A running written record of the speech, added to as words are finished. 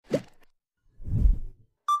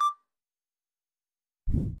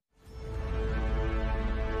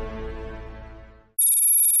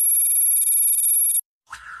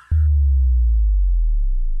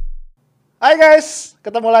Hai guys,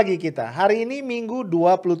 ketemu lagi kita. Hari ini Minggu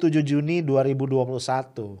 27 Juni 2021.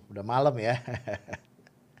 Udah malam ya.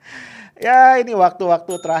 Ya ini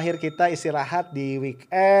waktu-waktu terakhir kita istirahat di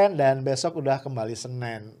weekend dan besok udah kembali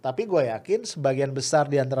Senin. Tapi gue yakin sebagian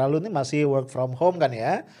besar di antara lu nih masih work from home kan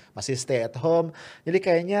ya. Masih stay at home. Jadi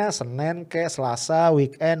kayaknya Senin kayak Selasa,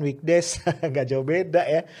 weekend, weekdays gak jauh beda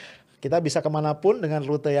ya. Kita bisa kemanapun dengan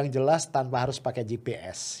rute yang jelas tanpa harus pakai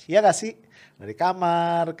GPS. Ya gak sih? Dari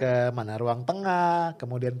kamar ke mana ruang tengah,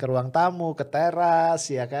 kemudian ke ruang tamu, ke teras,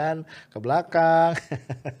 ya kan, ke belakang.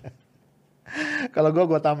 Kalau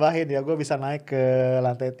gue tambahin ya, gue bisa naik ke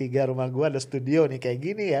lantai 3 rumah gue, ada studio nih kayak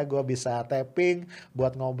gini ya. Gue bisa tapping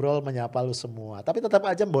buat ngobrol menyapa lu semua. Tapi tetap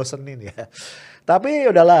aja bosenin ya.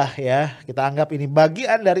 Tapi udahlah ya, kita anggap ini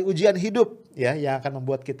bagian dari ujian hidup ya, yang akan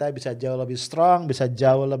membuat kita bisa jauh lebih strong, bisa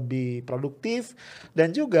jauh lebih produktif.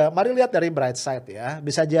 Dan juga mari lihat dari bright side ya.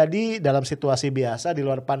 Bisa jadi dalam situasi biasa di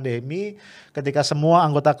luar pandemi, ketika semua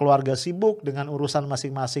anggota keluarga sibuk dengan urusan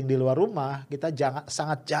masing-masing di luar rumah, kita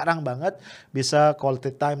sangat jarang banget bisa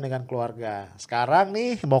quality time dengan keluarga. Sekarang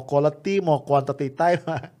nih mau quality mau quantity time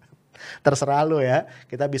terserah lu ya.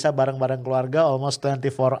 Kita bisa bareng-bareng keluarga almost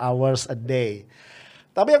 24 hours a day.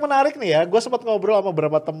 Tapi yang menarik nih ya, gue sempat ngobrol sama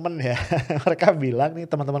beberapa temen ya. Mereka bilang nih,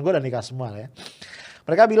 teman-teman gue udah nikah semua ya.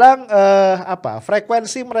 Mereka bilang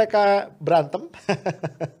frekuensi mereka berantem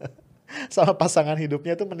sama pasangan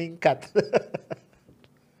hidupnya tuh meningkat.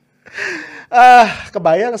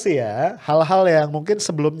 Kebayang sih ya, hal-hal yang mungkin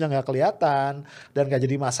sebelumnya nggak kelihatan dan nggak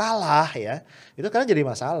jadi masalah ya, itu kan jadi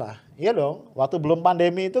masalah. Iya dong, waktu belum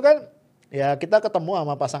pandemi itu kan ya kita ketemu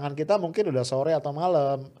sama pasangan kita mungkin udah sore atau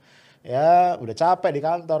malam. Ya udah capek di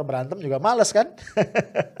kantor, berantem juga males kan.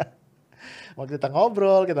 Waktu kita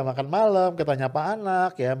ngobrol, kita makan malam, kita nyapa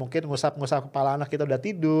anak ya, mungkin ngusap-ngusap kepala anak kita udah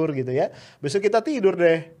tidur gitu ya. Besok kita tidur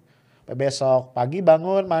deh. Besok pagi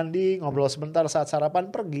bangun, mandi, ngobrol sebentar saat sarapan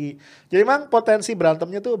pergi. Jadi memang potensi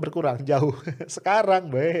berantemnya tuh berkurang jauh. Sekarang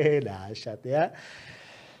dahsyat ya.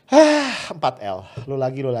 4L, lu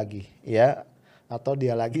lagi ya. Atau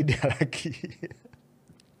dia lagi dia lagi.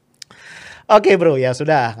 Oke bro, ya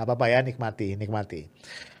sudah, nggak apa-apa ya, nikmati.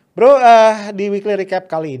 Bro, di weekly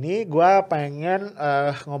recap kali ini gue pengen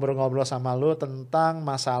ngobrol-ngobrol sama lu tentang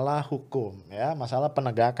masalah hukum ya, masalah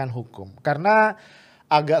penegakan hukum. Karena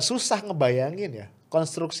agak susah ngebayangin ya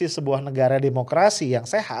konstruksi sebuah negara demokrasi yang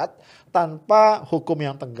sehat tanpa hukum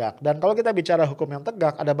yang tegak. Dan kalau kita bicara hukum yang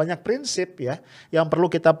tegak, ada banyak prinsip ya yang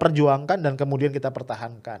perlu kita perjuangkan dan kemudian kita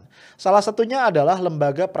pertahankan. Salah satunya adalah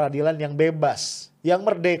lembaga peradilan yang bebas, yang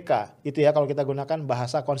merdeka. Itu ya kalau kita gunakan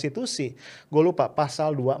bahasa konstitusi. Gue lupa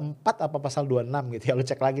pasal 24 apa pasal 26 gitu ya, lu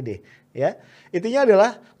cek lagi deh ya. Intinya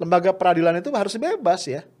adalah lembaga peradilan itu harus bebas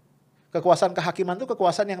ya. Kekuasaan kehakiman itu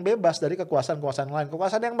kekuasaan yang bebas dari kekuasaan-kekuasaan lain.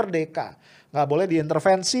 Kekuasaan yang merdeka. Nggak boleh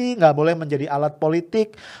diintervensi, nggak boleh menjadi alat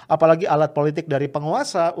politik. Apalagi alat politik dari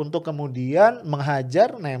penguasa untuk kemudian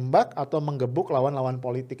menghajar, nembak, atau menggebuk lawan-lawan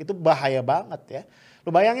politik. Itu bahaya banget ya. Lu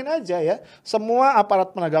bayangin aja ya, semua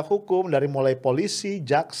aparat penegak hukum dari mulai polisi,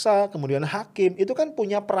 jaksa, kemudian hakim, itu kan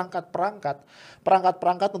punya perangkat-perangkat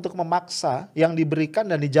untuk memaksa yang diberikan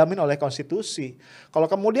dan dijamin oleh konstitusi. Kalau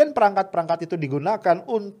kemudian perangkat-perangkat itu digunakan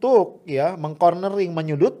untuk ya mengcornering,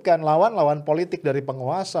 menyudutkan lawan-lawan politik dari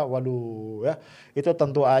penguasa, waduh ya, itu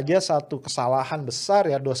tentu aja satu kesalahan besar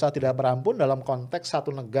ya, dosa tidak berampun dalam konteks satu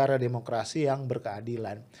negara demokrasi yang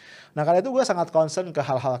berkeadilan. Nah karena itu gue sangat concern ke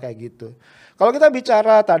hal-hal kayak gitu. Kalau kita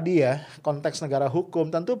bicara tadi ya konteks negara hukum,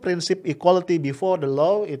 tentu prinsip equality before the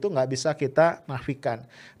law itu nggak bisa kita nafikan.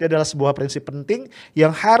 Dia adalah sebuah prinsip penting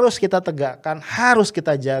yang harus kita tegakkan, harus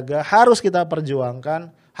kita jaga, harus kita perjuangkan,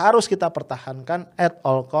 harus kita pertahankan at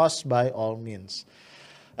all cost by all means.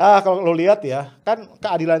 Kalau lo lihat ya, kan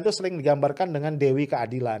keadilan itu sering digambarkan dengan Dewi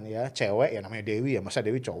Keadilan ya, cewek ya namanya Dewi ya, masa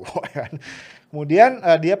Dewi cowok ya kan. Kemudian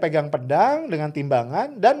dia pegang pedang dengan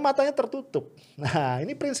timbangan dan matanya tertutup. Nah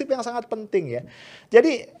ini prinsip yang sangat penting ya.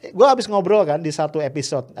 Jadi gue habis ngobrol kan di satu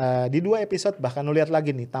episode, di 2 episode bahkan lo lihat lagi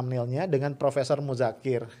nih thumbnailnya dengan Profesor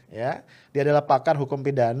Muzakir ya. Dia adalah pakar hukum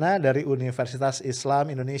pidana dari Universitas Islam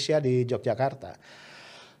Indonesia di Yogyakarta.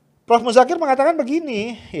 Prof. Muzakir mengatakan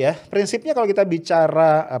begini ya, prinsipnya kalau kita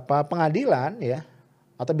bicara pengadilan ya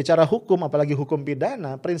atau bicara hukum apalagi hukum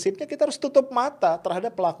pidana, prinsipnya kita harus tutup mata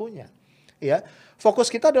terhadap pelakunya. Ya, fokus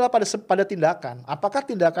kita adalah pada tindakan. Apakah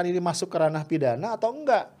tindakan ini masuk ke ranah pidana atau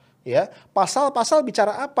enggak? Ya, pasal-pasal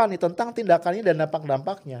bicara apa nih tentang tindakannya dan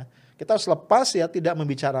dampak-dampaknya. Kita harus lepas ya tidak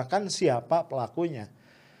membicarakan siapa pelakunya.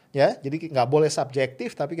 Ya, jadi nggak boleh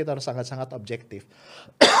subjektif tapi kita harus sangat-sangat objektif.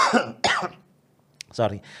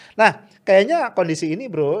 Sorry. Nah, kayaknya kondisi ini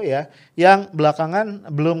bro ya, yang belakangan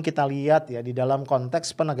belum kita lihat ya di dalam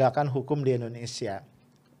konteks penegakan hukum di Indonesia.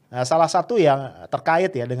 Nah, salah satu yang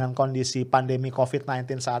terkait ya dengan kondisi pandemi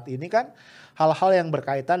COVID-19 saat ini kan hal-hal yang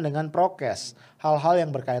berkaitan dengan prokes, hal-hal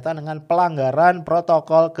yang berkaitan dengan pelanggaran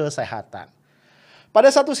protokol kesehatan.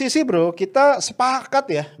 Pada satu sisi bro, kita sepakat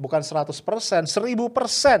ya, bukan 100%, 1000%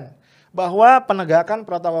 bahwa penegakan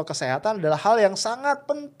protokol kesehatan adalah hal yang sangat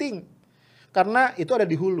penting. Karena itu ada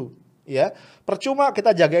di hulu. Ya, percuma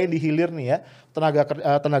kita jagain di hilir nih ya,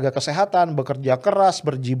 tenaga kesehatan bekerja keras,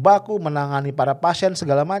 berjibaku menangani para pasien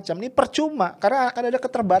segala macam. Ini percuma karena akan ada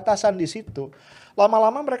keterbatasan di situ.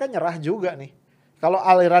 Lama-lama mereka nyerah juga nih. Kalau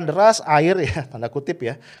aliran deras air ya tanda kutip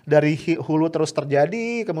ya dari hulu terus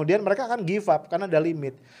terjadi, kemudian mereka akan give up karena ada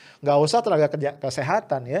limit. Nggak usah tenaga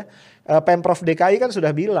kesehatan ya. Pemprov DKI kan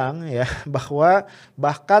sudah bilang ya bahwa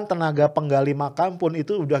bahkan tenaga penggali makam pun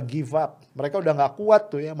itu udah give up. Mereka udah nggak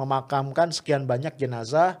kuat tuh ya memakamkan sekian banyak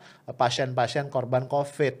jenazah pasien-pasien korban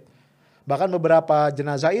COVID. Bahkan beberapa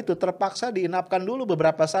jenazah itu terpaksa diinapkan dulu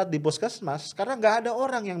beberapa saat di puskesmas karena nggak ada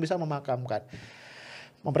orang yang bisa memakamkan.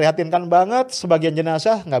 Memprihatinkan banget, sebagian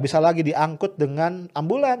jenazah nggak bisa lagi diangkut dengan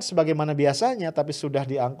ambulans sebagaimana biasanya, tapi sudah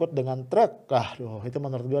diangkut dengan truk. Aduh, itu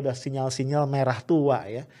menurut gue ada sinyal-sinyal merah tua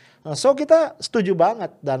ya. Nah, so kita setuju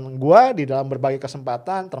banget dan gue di dalam berbagai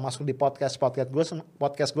kesempatan, termasuk di podcast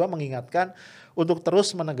gue mengingatkan untuk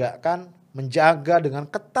terus menegakkan, menjaga dengan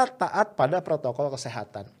ketat taat pada protokol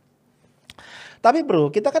kesehatan. Tapi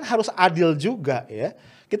bro, kita kan harus adil juga ya.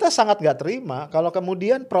 Kita sangat gak terima kalau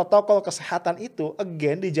kemudian protokol kesehatan itu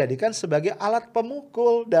again dijadikan sebagai alat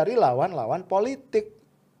pemukul dari lawan-lawan politik.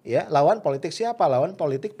 Ya, lawan politik siapa? Lawan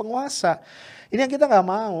politik penguasa. Ini yang kita gak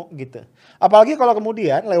mau gitu. Apalagi kalau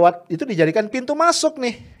kemudian lewat itu dijadikan pintu masuk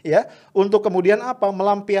nih ya. Untuk kemudian apa?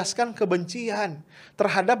 Melampiaskan kebencian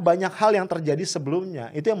terhadap banyak hal yang terjadi sebelumnya.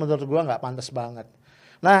 Itu yang menurut gue gak pantas banget.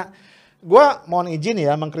 Nah, gue mohon izin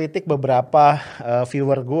ya mengkritik beberapa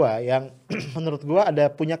viewer gue yang menurut gue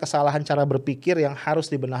ada punya kesalahan cara berpikir yang harus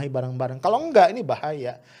dibenahi bareng-bareng. Kalau enggak ini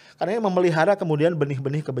bahaya. Karena ini memelihara kemudian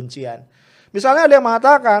benih-benih kebencian. Misalnya ada yang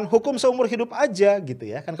mengatakan hukum seumur hidup aja gitu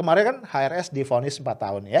ya. Kan kemarin kan HRS divonis 4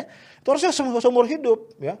 tahun ya. Itu harusnya seumur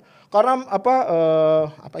hidup ya. Karena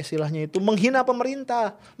apa istilahnya itu menghina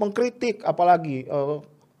pemerintah, mengkritik apalagi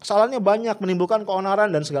kesalahannya banyak, menimbulkan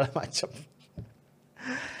keonaran dan segala macam.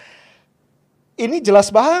 Ini jelas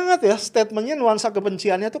banget ya statementnya, nuansa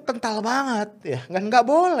kebenciannya tuh kental banget ya, nggak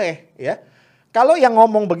boleh ya. Kalau yang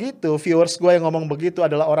ngomong begitu, viewers gue yang ngomong begitu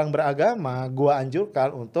adalah orang beragama, gue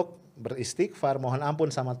anjurkan untuk beristighfar, mohon ampun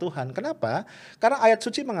sama Tuhan. Kenapa? Karena ayat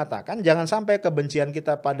suci mengatakan jangan sampai kebencian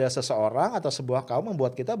kita pada seseorang atau sebuah kaum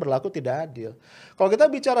membuat kita berlaku tidak adil. Kalau kita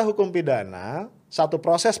bicara hukum pidana, satu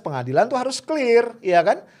proses pengadilan tuh harus clear, ya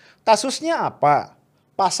kan? Kasusnya apa?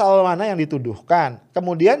 Pasal mana yang dituduhkan.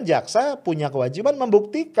 Kemudian jaksa punya kewajiban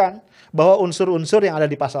membuktikan bahwa unsur-unsur yang ada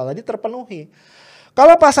di pasal tadi terpenuhi.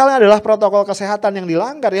 Kalau pasalnya adalah protokol kesehatan yang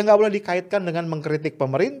dilanggar, ya nggak boleh dikaitkan dengan mengkritik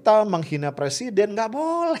pemerintah, menghina presiden, nggak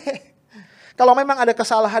boleh. Kalau memang ada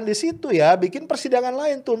kesalahan di situ ya, bikin persidangan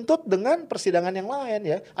lain, tuntut dengan persidangan yang lain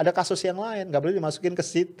ya. Ada kasus yang lain, nggak boleh dimasukin ke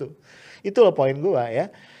situ. Itu loh poin gua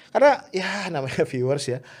ya. Karena ya namanya viewers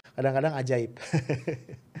ya, kadang-kadang ajaib.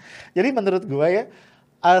 Jadi menurut gua ya,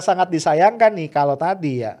 sangat disayangkan nih kalau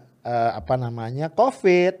tadi ya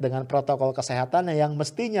COVID dengan protokol kesehatannya yang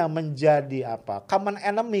mestinya menjadi common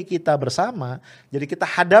enemy kita bersama. Jadi kita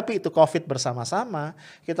hadapi itu COVID bersama-sama,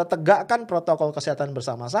 kita tegakkan protokol kesehatan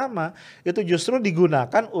bersama-sama, itu justru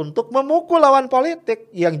digunakan untuk memukul lawan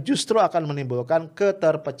politik yang justru akan menimbulkan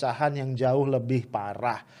keterpecahan yang jauh lebih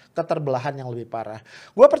parah, keterbelahan yang lebih parah.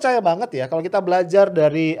 Gue percaya banget ya kalau kita belajar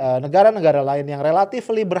dari negara-negara lain yang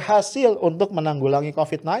relatifly berhasil untuk menanggulangi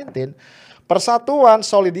COVID-19, persatuan,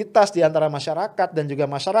 soliditas di antara masyarakat dan juga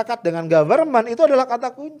masyarakat dengan government itu adalah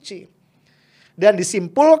kata kunci. Dan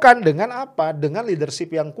disimpulkan dengan apa? Dengan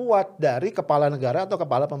leadership yang kuat dari kepala negara atau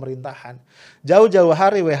kepala pemerintahan. Jauh-jauh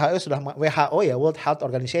hari WHO ya, World Health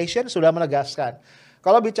Organization sudah menegaskan.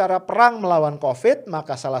 Kalau bicara perang melawan COVID,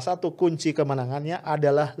 maka salah satu kunci kemenangannya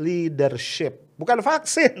adalah leadership. Bukan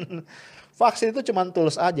vaksin. Vaksin itu cuma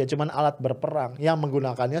tools aja, cuma alat berperang. Yang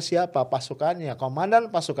menggunakannya siapa? Pasukannya. Komandan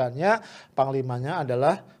pasukannya, panglimanya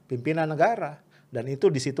adalah pimpinan negara. Dan itu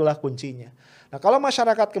disitulah kuncinya. Nah kalau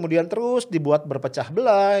masyarakat kemudian terus dibuat berpecah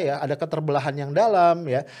belah, ya ada keterbelahan yang dalam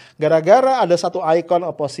ya. Gara-gara ada satu ikon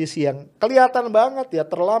oposisi yang kelihatan banget ya,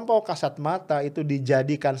 terlampau kasat mata, itu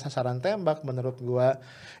dijadikan sasaran tembak, menurut gua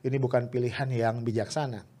ini bukan pilihan yang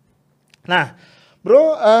bijaksana. Nah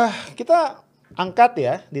bro, kita angkat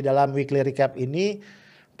ya di dalam weekly recap ini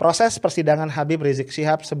proses persidangan Habib Rizik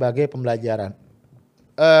Syihab sebagai pembelajaran.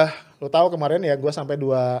 Lo tahu kemarin ya gue sampai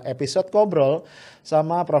 2 episode ngobrol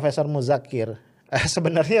sama Profesor Muzakir.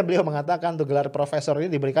 Sebenarnya beliau mengatakan tuh gelar profesor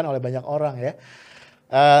ini diberikan oleh banyak orang ya.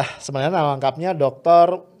 Sebenarnya nama lengkapnya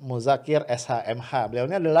Dr. Muzakir SHMH.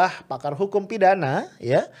 Beliau ini adalah pakar hukum pidana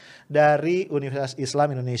ya dari Universitas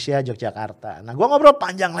Islam Indonesia Yogyakarta. Nah, gua ngobrol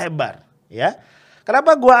panjang lebar ya.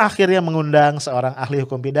 Kenapa gua akhirnya mengundang seorang ahli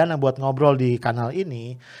hukum pidana buat ngobrol di kanal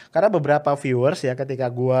ini? Karena beberapa viewers ya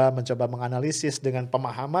ketika gua mencoba menganalisis dengan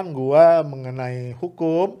pemahaman gua mengenai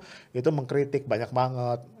hukum itu mengkritik banyak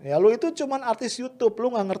banget. Ya lu itu cuman artis YouTube,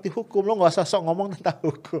 lu nggak ngerti hukum, lu nggak usah sok ngomong tentang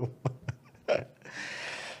hukum.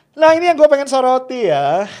 Nah ini yang gue pengen soroti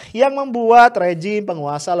ya, yang membuat rejim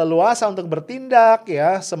penguasa leluasa untuk bertindak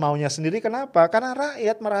ya semaunya sendiri. Kenapa? Karena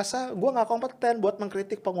rakyat merasa gue gak kompeten buat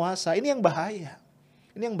mengkritik penguasa. Ini yang bahaya.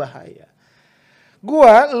 Ini yang bahaya.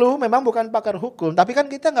 Lu memang bukan pakar hukum, tapi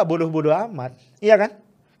kan kita gak bodoh-bodoh amat. Iya kan?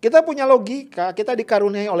 Kita punya logika, kita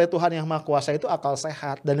dikaruniai oleh Tuhan yang Maha Kuasa itu akal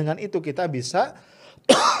sehat. Dan dengan itu kita bisa,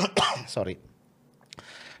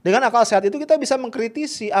 dengan akal sehat itu kita bisa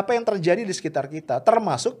mengkritisi apa yang terjadi di sekitar kita,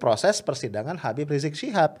 termasuk proses persidangan Habib Rizik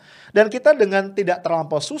Syihab. Dan kita dengan tidak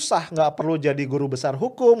terlampau susah, nggak perlu jadi guru besar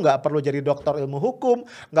hukum, nggak perlu jadi doktor ilmu hukum,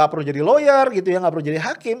 nggak perlu jadi lawyer gitu ya, nggak perlu jadi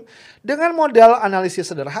hakim. Dengan modal analisis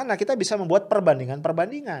sederhana kita bisa membuat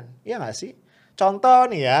perbandingan-perbandingan, ya nggak sih? Contoh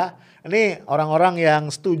nih ya, ini orang-orang yang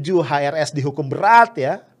setuju HRS dihukum berat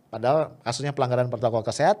ya. Padahal kasusnya pelanggaran protokol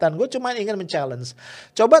kesehatan. Gue cuma ingin men-challenge.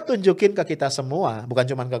 Coba tunjukin ke kita semua, bukan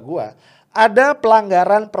cuma ke gue. Ada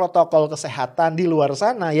pelanggaran protokol kesehatan di luar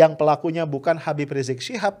sana yang pelakunya bukan Habib Rizik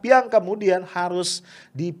Syihab yang kemudian harus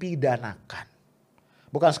dipidanakan.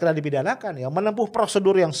 Bukan sekedar dipidanakan ya, menempuh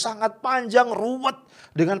prosedur yang sangat panjang, ruwet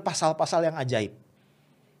dengan pasal-pasal yang ajaib.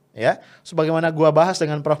 Ya, sebagaimana gua bahas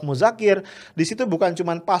dengan Prof Muzakir, di situ bukan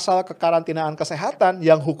cuma pasal kekarantinaan kesehatan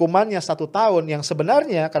yang hukumannya 1 tahun, yang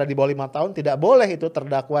sebenarnya karena di bawah 5 tahun tidak boleh itu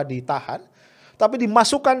terdakwa ditahan, tapi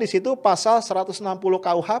dimasukkan di situ pasal 160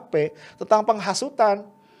 KUHP tentang penghasutan.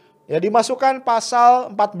 Ya, dimasukkan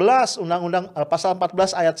pasal 14 pasal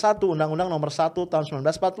 14 ayat 1 Undang-Undang Nomor 1 tahun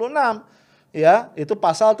 1946. Ya, itu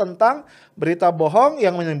pasal tentang berita bohong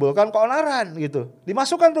yang menimbulkan keonaran gitu.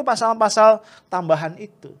 Dimasukkan tuh pasal-pasal tambahan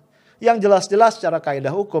itu. Yang jelas-jelas secara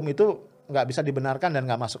kaidah hukum itu nggak bisa dibenarkan dan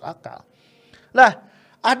nggak masuk akal. Nah,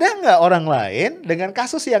 ada nggak orang lain dengan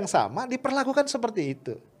kasus yang sama diperlakukan seperti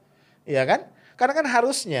itu? Iya kan? Karena kan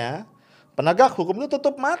harusnya penegak hukum itu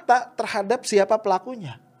tutup mata terhadap siapa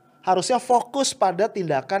pelakunya. Harusnya fokus pada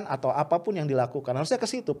tindakan atau apapun yang dilakukan. Harusnya ke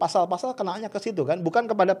situ, pasal-pasal kenanya ke situ kan, bukan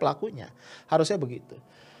kepada pelakunya. Harusnya begitu.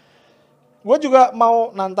 Gue juga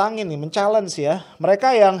mau nantangin nih, men-challenge ya.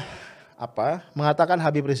 Mereka yang mengatakan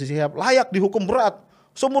Habib Rizik Syihab layak dihukum berat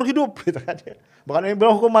seumur hidup gitu kan. Bukan ini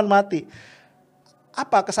bilang hukuman mati.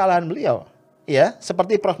 Apa kesalahan beliau? Ya,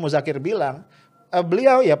 seperti Prof Muzakir bilang,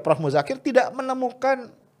 Prof Muzakir tidak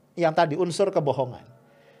menemukan yang tadi unsur kebohongan.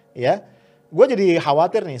 Ya. Gue jadi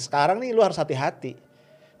khawatir nih, sekarang nih lu harus hati-hati.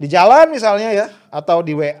 Di jalan misalnya ya, atau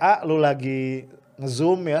di WA lu lagi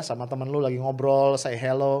nge-zoom ya sama temen lu lagi ngobrol, say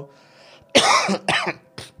hello.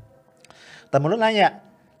 Temen lu nanya,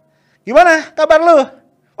 gimana kabar lu?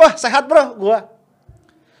 Wah sehat bro, gue.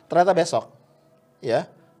 Ternyata besok,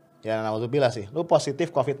 ya naudzubillah sih, lu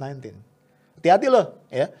positif COVID-19. Hati-hati lo,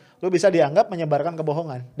 ya. Lu bisa dianggap menyebarkan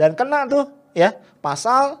kebohongan. Dan kena tuh, ya,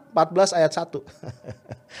 pasal 14 ayat 1.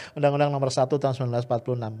 Undang-Undang Nomor 1 tahun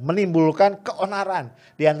 1946. Menimbulkan keonaran.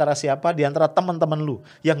 Di antara siapa? Di antara teman-teman lu.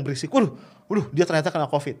 Yang berisik, waduh, dia ternyata kena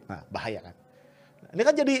COVID. Nah, bahaya kan. Ini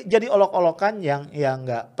kan jadi olok-olokan yang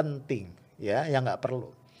nggak penting. Ya, yang nggak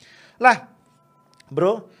perlu. Lah,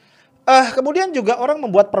 bro. Kemudian juga orang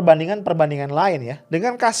membuat perbandingan lain ya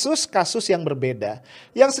dengan kasus-kasus yang berbeda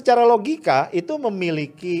yang secara logika itu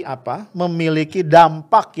memiliki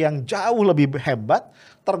dampak yang jauh lebih hebat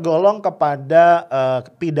tergolong kepada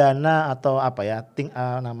pidana atau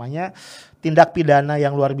tindak pidana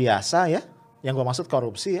yang luar biasa ya, yang gue maksud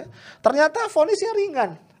korupsi ya. Ternyata vonisnya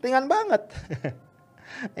ringan banget.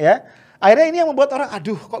 Ya, akhirnya ini yang membuat orang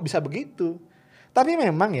aduh kok bisa begitu. Tapi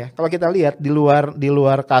memang ya kalau kita lihat di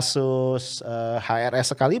luar kasus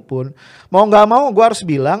HRS sekalipun, mau nggak mau gue harus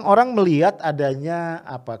bilang orang melihat adanya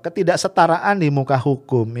ketidaksetaraan di muka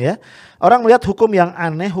hukum ya. Orang melihat hukum yang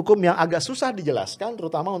aneh, hukum yang agak susah dijelaskan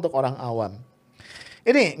terutama untuk orang awam.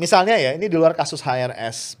 Ini misalnya ya, ini di luar kasus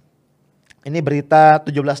HRS. Ini berita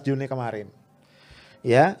 17 Juni kemarin.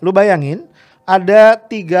 Ya, lu bayangin ada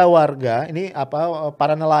 3 warga, ini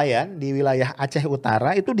para nelayan di wilayah Aceh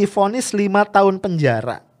Utara itu divonis 5 tahun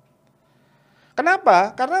penjara.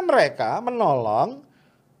 Kenapa? Karena mereka menolong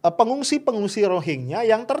pengungsi-pengungsi Rohingya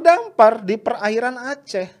yang terdampar di perairan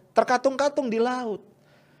Aceh, terkatung-katung di laut.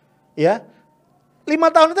 Ya.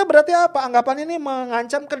 5 tahun itu berarti apa? Anggapan ini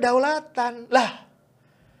mengancam kedaulatan. Lah,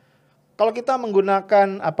 kalau kita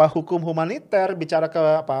menggunakan hukum humaniter, bicara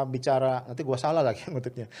nanti gua salah lagi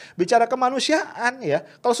ngutipnya. Bicara kemanusiaan ya.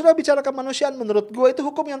 Kalau sudah bicara kemanusiaan, menurut gua itu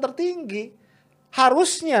hukum yang tertinggi.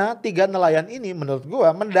 Harusnya 3 nelayan ini menurut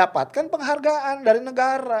gua mendapatkan penghargaan dari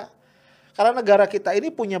negara. Karena negara kita ini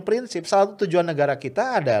punya prinsip, salah satu tujuan negara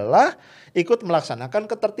kita adalah ikut melaksanakan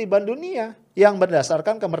ketertiban dunia yang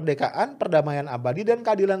berdasarkan kemerdekaan, perdamaian abadi, dan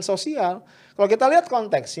keadilan sosial. Kalau kita lihat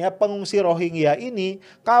konteksnya, pengungsi Rohingya ini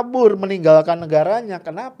kabur meninggalkan negaranya.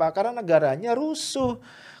 Kenapa? Karena negaranya rusuh.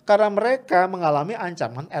 Karena mereka mengalami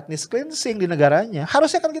ancaman etnis cleansing di negaranya.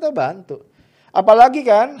 Harusnya kan kita bantu. Apalagi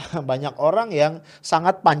kan banyak orang yang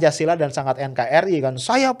sangat Pancasila dan sangat NKRI kan.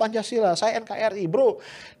 Saya Pancasila, saya NKRI bro.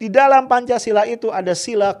 Di dalam Pancasila itu ada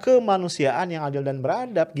sila kemanusiaan yang adil dan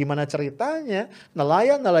beradab. Gimana ceritanya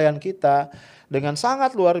nelayan-nelayan kita dengan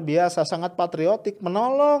sangat luar biasa, sangat patriotik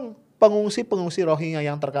menolong pengungsi-pengungsi Rohingya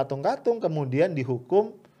yang terkatung-katung kemudian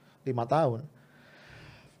dihukum 5 tahun.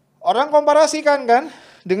 Orang komparasikan kan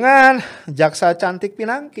dengan jaksa cantik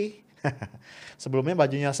Pinangki. Sebelumnya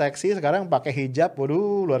bajunya seksi, sekarang pakai hijab,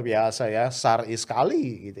 waduh luar biasa ya, syar'i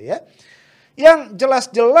sekali gitu ya. Yang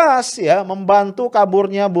jelas-jelas ya membantu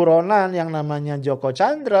kaburnya buronan yang namanya Joko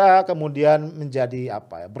Chandra, kemudian menjadi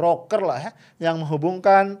broker lah ya, yang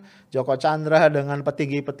menghubungkan Joko Chandra dengan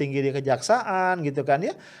petinggi-petinggi di kejaksaan gitu kan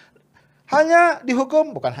ya.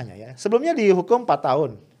 Sebelumnya dihukum 4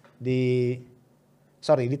 tahun,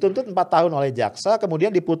 dituntut 4 tahun oleh jaksa, kemudian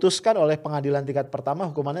diputuskan oleh pengadilan tingkat pertama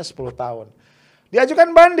hukumannya 10 tahun.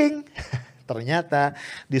 Diajukan banding, ternyata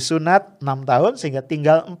disunat 6 tahun sehingga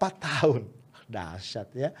tinggal 4 tahun.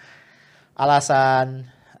 Dahsyat ya. Alasan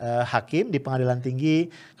hakim di pengadilan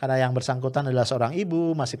tinggi karena yang bersangkutan adalah seorang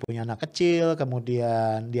ibu, masih punya anak kecil,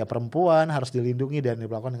 kemudian dia perempuan, harus dilindungi dan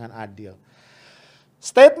diperlakukan dengan adil.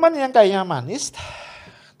 Statement yang kayaknya manis,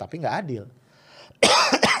 tapi nggak adil.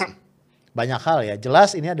 Banyak hal ya,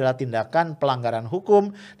 jelas ini adalah tindakan pelanggaran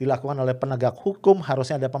hukum dilakukan oleh penegak hukum,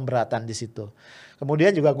 harusnya ada pemberatan di situ.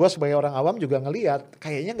 Kemudian juga gue sebagai orang awam juga ngelihat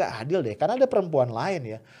kayaknya nggak adil deh, karena ada perempuan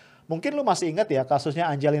lain ya. Mungkin lu masih ingat ya kasusnya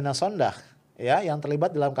Angelina Sondag ya, yang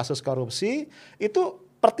terlibat dalam kasus korupsi. Itu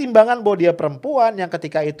pertimbangan bahwa dia perempuan yang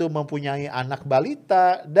ketika itu mempunyai anak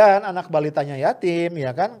balita dan anak balitanya yatim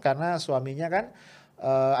ya kan, karena suaminya kan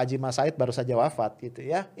Ajima Said baru saja wafat gitu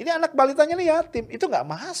ya. Ini anak balitanya nih yatim. Itu nggak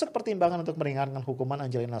masuk pertimbangan untuk meringankan hukuman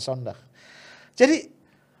Angelina Sondag. Jadi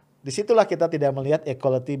disitulah kita tidak melihat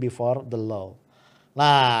equality before the law.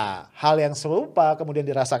 Nah, hal yang serupa kemudian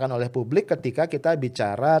dirasakan oleh publik ketika kita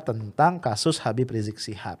bicara tentang kasus Habib Rizik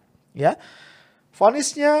Syihab. Ya,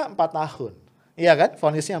 vonisnya 4 tahun. Iya kan?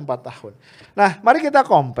 Vonisnya 4 tahun. Nah, mari kita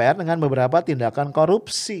compare dengan beberapa tindakan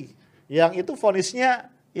korupsi yang itu vonisnya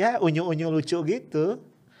ya unyu-unyu lucu gitu.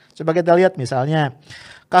 Coba kita lihat misalnya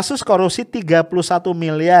kasus korupsi 31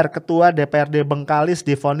 miliar ketua DPRD Bengkalis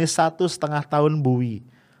divonis 1,5 tahun buwi.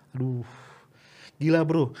 Aduh gila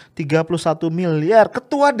bro, 31 miliar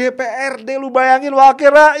ketua DPRD, lu bayangin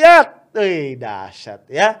wakil rakyat. Dahsyat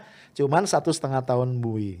ya, cuman 1,5 tahun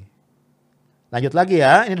buwi. Lanjut lagi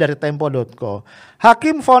ya, ini dari tempo.co.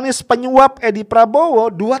 Hakim vonis penyuap Edi Prabowo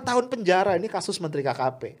 2 tahun penjara, ini kasus Menteri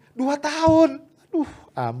KKP. 2 tahun.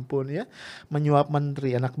 Ampun ya, menyuap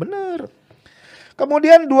menteri, enak bener.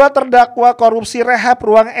 Kemudian 2 terdakwa korupsi rehab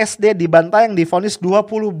ruang SD di Bantaeng divonis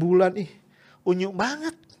 20 bulan. Unyu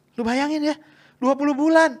banget, lu bayangin ya, 20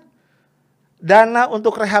 bulan. Dana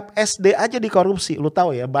untuk rehab SD aja dikorupsi. Lu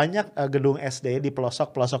tahu ya, banyak gedung SD di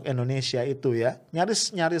pelosok-pelosok Indonesia itu ya,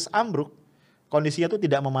 nyaris ambruk. Kondisinya tuh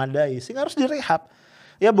tidak memadai, sehingga harus direhab.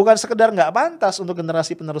 Ya bukan sekedar nggak pantas untuk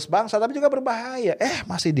generasi penerus bangsa, tapi juga berbahaya.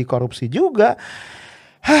 Masih dikorupsi juga.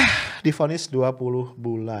 Divonis 20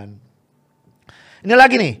 bulan. Ini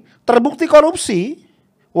lagi nih, terbukti korupsi,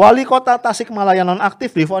 wali kota Tasikmalaya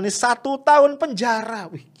nonaktif divonis 1 tahun penjara.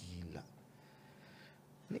 Wih gila.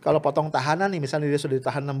 Ini kalau potong tahanan nih, misalnya dia sudah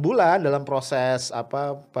ditahan 6 bulan dalam proses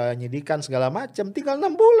penyidikan segala macam, tinggal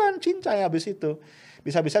 6 bulan cincai habis itu.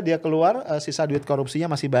 Bisa-bisa dia keluar sisa duit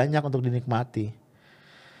korupsinya masih banyak untuk dinikmati.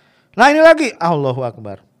 Nah ini lagi, Allahu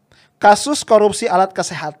Akbar. Kasus korupsi alat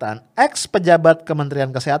kesehatan, ex pejabat Kementerian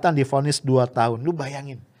Kesehatan divonis 2 tahun. Lu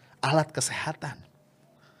bayangin, alat kesehatan.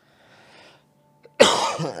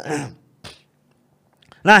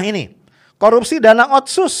 Nah ini, korupsi dana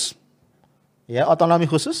otsus, ya otonomi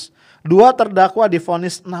khusus, 2 terdakwa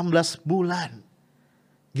divonis 16 bulan.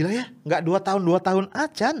 Gila ya, nggak 2 tahun, 2 tahun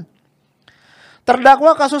acan.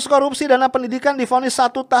 Terdakwa kasus korupsi dana pendidikan divonis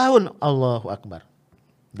 1 tahun. Allahu Akbar.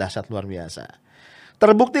 Dahsyat luar biasa.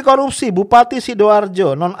 Terbukti korupsi, Bupati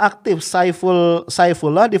Sidoarjo nonaktif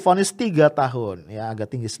Saifullah divonis 3 tahun. Ya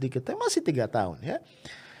agak tinggi sedikit, tapi masih 3 tahun ya.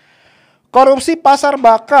 Korupsi Pasar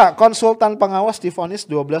Baka, konsultan pengawas divonis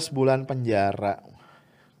 12 bulan penjara.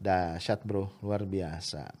 Dahsyat bro, luar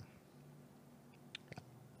biasa.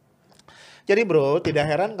 Jadi bro, tidak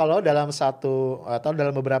heran kalau dalam satu atau dalam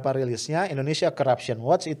beberapa rilisnya Indonesia Corruption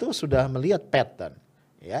Watch itu sudah melihat pattern.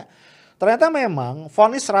 Ya, ternyata memang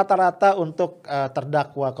vonis rata-rata untuk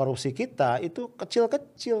terdakwa korupsi kita itu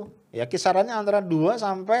kecil-kecil. Ya, kisarannya antara 2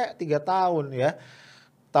 sampai 3 tahun ya.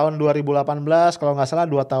 Tahun 2018 kalau nggak salah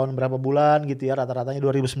 2 tahun berapa bulan gitu ya. Rata-ratanya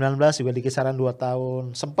 2019 juga di kisaran 2 tahun.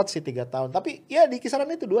 Sempat sih 3 tahun. Tapi ya di kisaran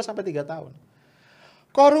itu 2 sampai 3 tahun.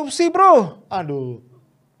 Korupsi bro. Aduh.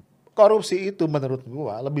 Korupsi itu menurut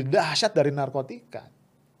gua lebih dahsyat dari narkotika.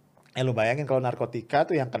 Lu bayangin kalau narkotika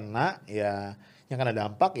tuh yang kena ya, yang kena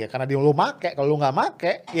dampak ya karena lu make. Kalau lu nggak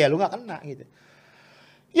make ya lu nggak kena gitu.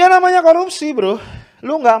 Ya namanya korupsi bro.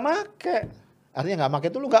 Lu nggak make. Artinya nggak make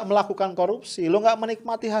itu lu nggak melakukan korupsi. Lu nggak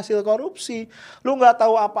menikmati hasil korupsi. Lu nggak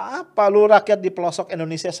tahu apa-apa. Lu rakyat di pelosok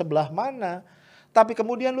Indonesia sebelah mana. Tapi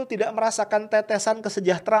kemudian lu tidak merasakan tetesan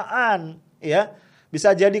kesejahteraan. Ya.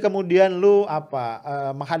 Bisa jadi kemudian lu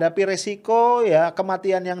menghadapi resiko ya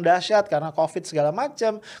kematian yang dahsyat karena COVID segala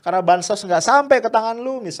macam. Karena bansos nggak sampai ke tangan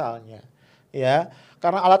lu misalnya. Ya,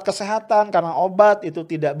 karena alat kesehatan, karena obat itu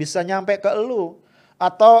tidak bisa nyampe ke elu.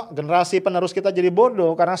 Atau generasi penerus kita jadi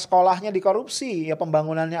bodoh karena sekolahnya dikorupsi, ya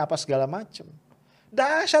pembangunannya apa segala macam.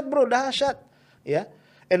 Dahsyat bro, dahsyat. Ya,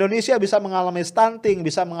 Indonesia bisa mengalami stunting,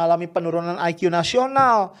 bisa mengalami penurunan IQ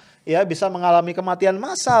nasional, ya bisa mengalami kematian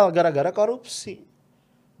massal gara-gara korupsi.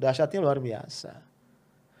 Dahsyatnya luar biasa.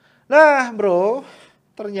 Nah bro,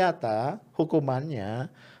 ternyata hukumannya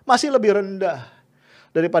masih lebih rendah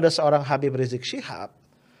daripada seorang Habib Rizik Syihab.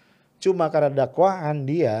 Cuma karena dakwaan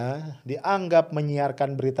dia dianggap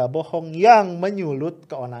menyiarkan berita bohong yang menyulut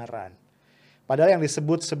keonaran. Padahal yang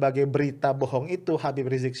disebut sebagai berita bohong itu Habib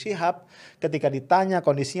Rizik Syihab ketika ditanya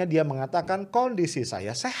kondisinya dia mengatakan kondisi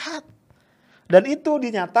saya sehat. Dan itu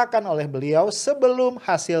dinyatakan oleh beliau sebelum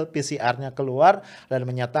hasil PCR-nya keluar dan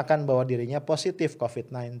menyatakan bahwa dirinya positif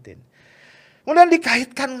COVID-19. Kemudian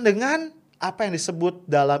dikaitkan dengan apa yang disebut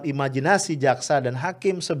dalam imajinasi jaksa dan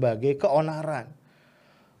hakim sebagai keonaran.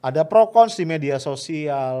 Ada pro cons di media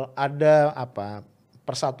sosial, ada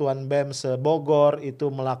Persatuan BEM se-Bogor itu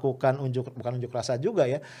melakukan bukan unjuk rasa juga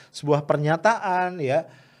ya, sebuah pernyataan ya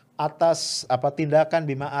atas tindakan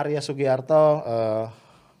Bima Arya Sugiarto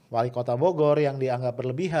Wali Kota Bogor yang dianggap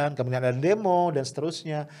berlebihan, kemudian ada demo dan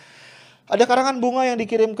seterusnya. Ada karangan bunga yang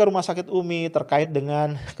dikirim ke Rumah Sakit Umi terkait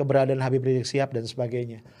dengan keberadaan Habib Rizik Syihab dan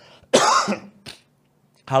sebagainya.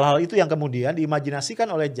 Hal-hal itu yang kemudian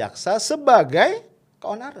diimajinasikan oleh jaksa sebagai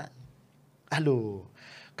keonaran. Aduh,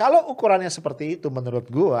 kalau ukurannya seperti itu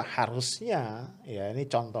menurut gua harusnya, ya ini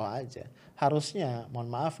contoh aja, harusnya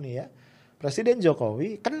mohon maaf nih ya, Presiden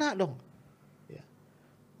Jokowi kena dong.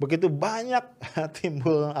 Begitu banyak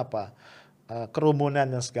timbul kerumunan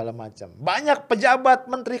dan segala macam. Banyak pejabat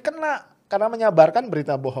menteri kena karena menyabarkan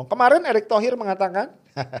berita bohong. Kemarin Erick Thohir mengatakan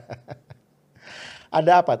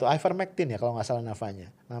ada ivermectin ya kalau nggak salah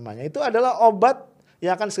namanya. Itu adalah obat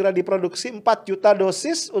yang akan segera diproduksi 4 juta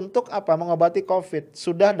dosis untuk mengobati COVID.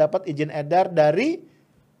 Sudah dapat izin edar dari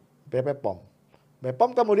BPOM.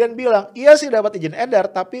 BPOM kemudian bilang, iya sih dapat izin edar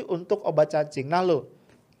tapi untuk obat cacing. Nah lo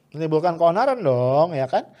menimbulkan keonaran dong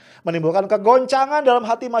ya kan. Menimbulkan kegoncangan dalam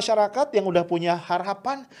hati masyarakat yang udah punya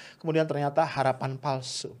harapan. Kemudian ternyata harapan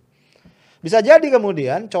palsu. Bisa jadi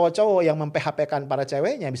kemudian cowok-cowok yang mem-PHP-kan para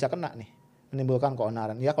ceweknya bisa kena nih. Menimbulkan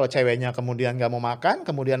keonaran. Ya kalau ceweknya kemudian gak mau makan.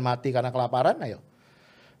 Kemudian mati karena kelaparan. Ayo.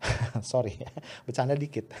 Sorry bercanda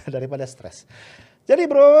dikit daripada stres.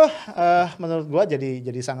 Jadi bro menurut gua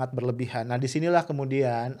jadi sangat berlebihan. Nah disinilah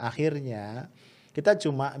kemudian akhirnya kita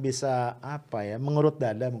cuma bisa mengurut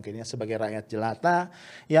dada mungkin ya sebagai rakyat jelata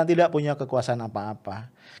yang tidak punya kekuasaan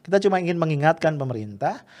apa-apa. Kita cuma ingin mengingatkan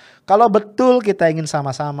pemerintah kalau betul kita ingin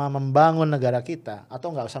sama-sama membangun negara kita,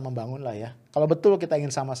 atau nggak usah membangun lah ya. Kalau betul kita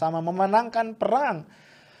ingin sama-sama memenangkan perang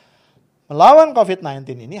melawan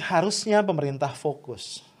COVID-19 ini, harusnya pemerintah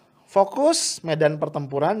fokus. Fokus medan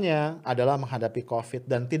pertempurannya adalah menghadapi COVID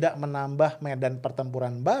dan tidak menambah medan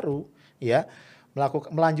pertempuran baru ya.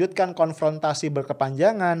 Melanjutkan konfrontasi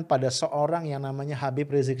berkepanjangan pada seorang yang namanya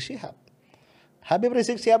Habib Rizik Syihab. Habib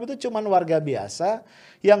Rizik Syihab itu cuma warga biasa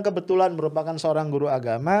yang kebetulan merupakan seorang guru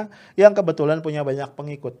agama yang kebetulan punya banyak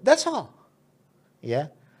pengikut. That's all.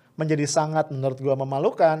 Ya. menjadi sangat menurut gua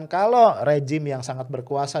memalukan kalau rejim yang sangat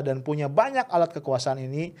berkuasa dan punya banyak alat kekuasaan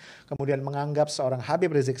ini kemudian menganggap seorang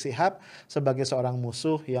Habib Rizik Syihab sebagai seorang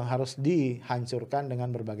musuh yang harus dihancurkan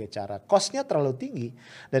dengan berbagai cara. Cost-nya terlalu tinggi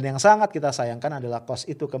dan yang sangat kita sayangkan adalah cost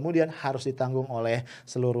itu kemudian harus ditanggung oleh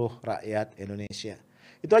seluruh rakyat Indonesia.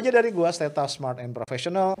 Itu aja dari gua, stay tough, smart and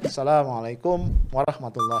professional. Assalamualaikum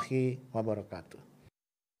warahmatullahi wabarakatuh.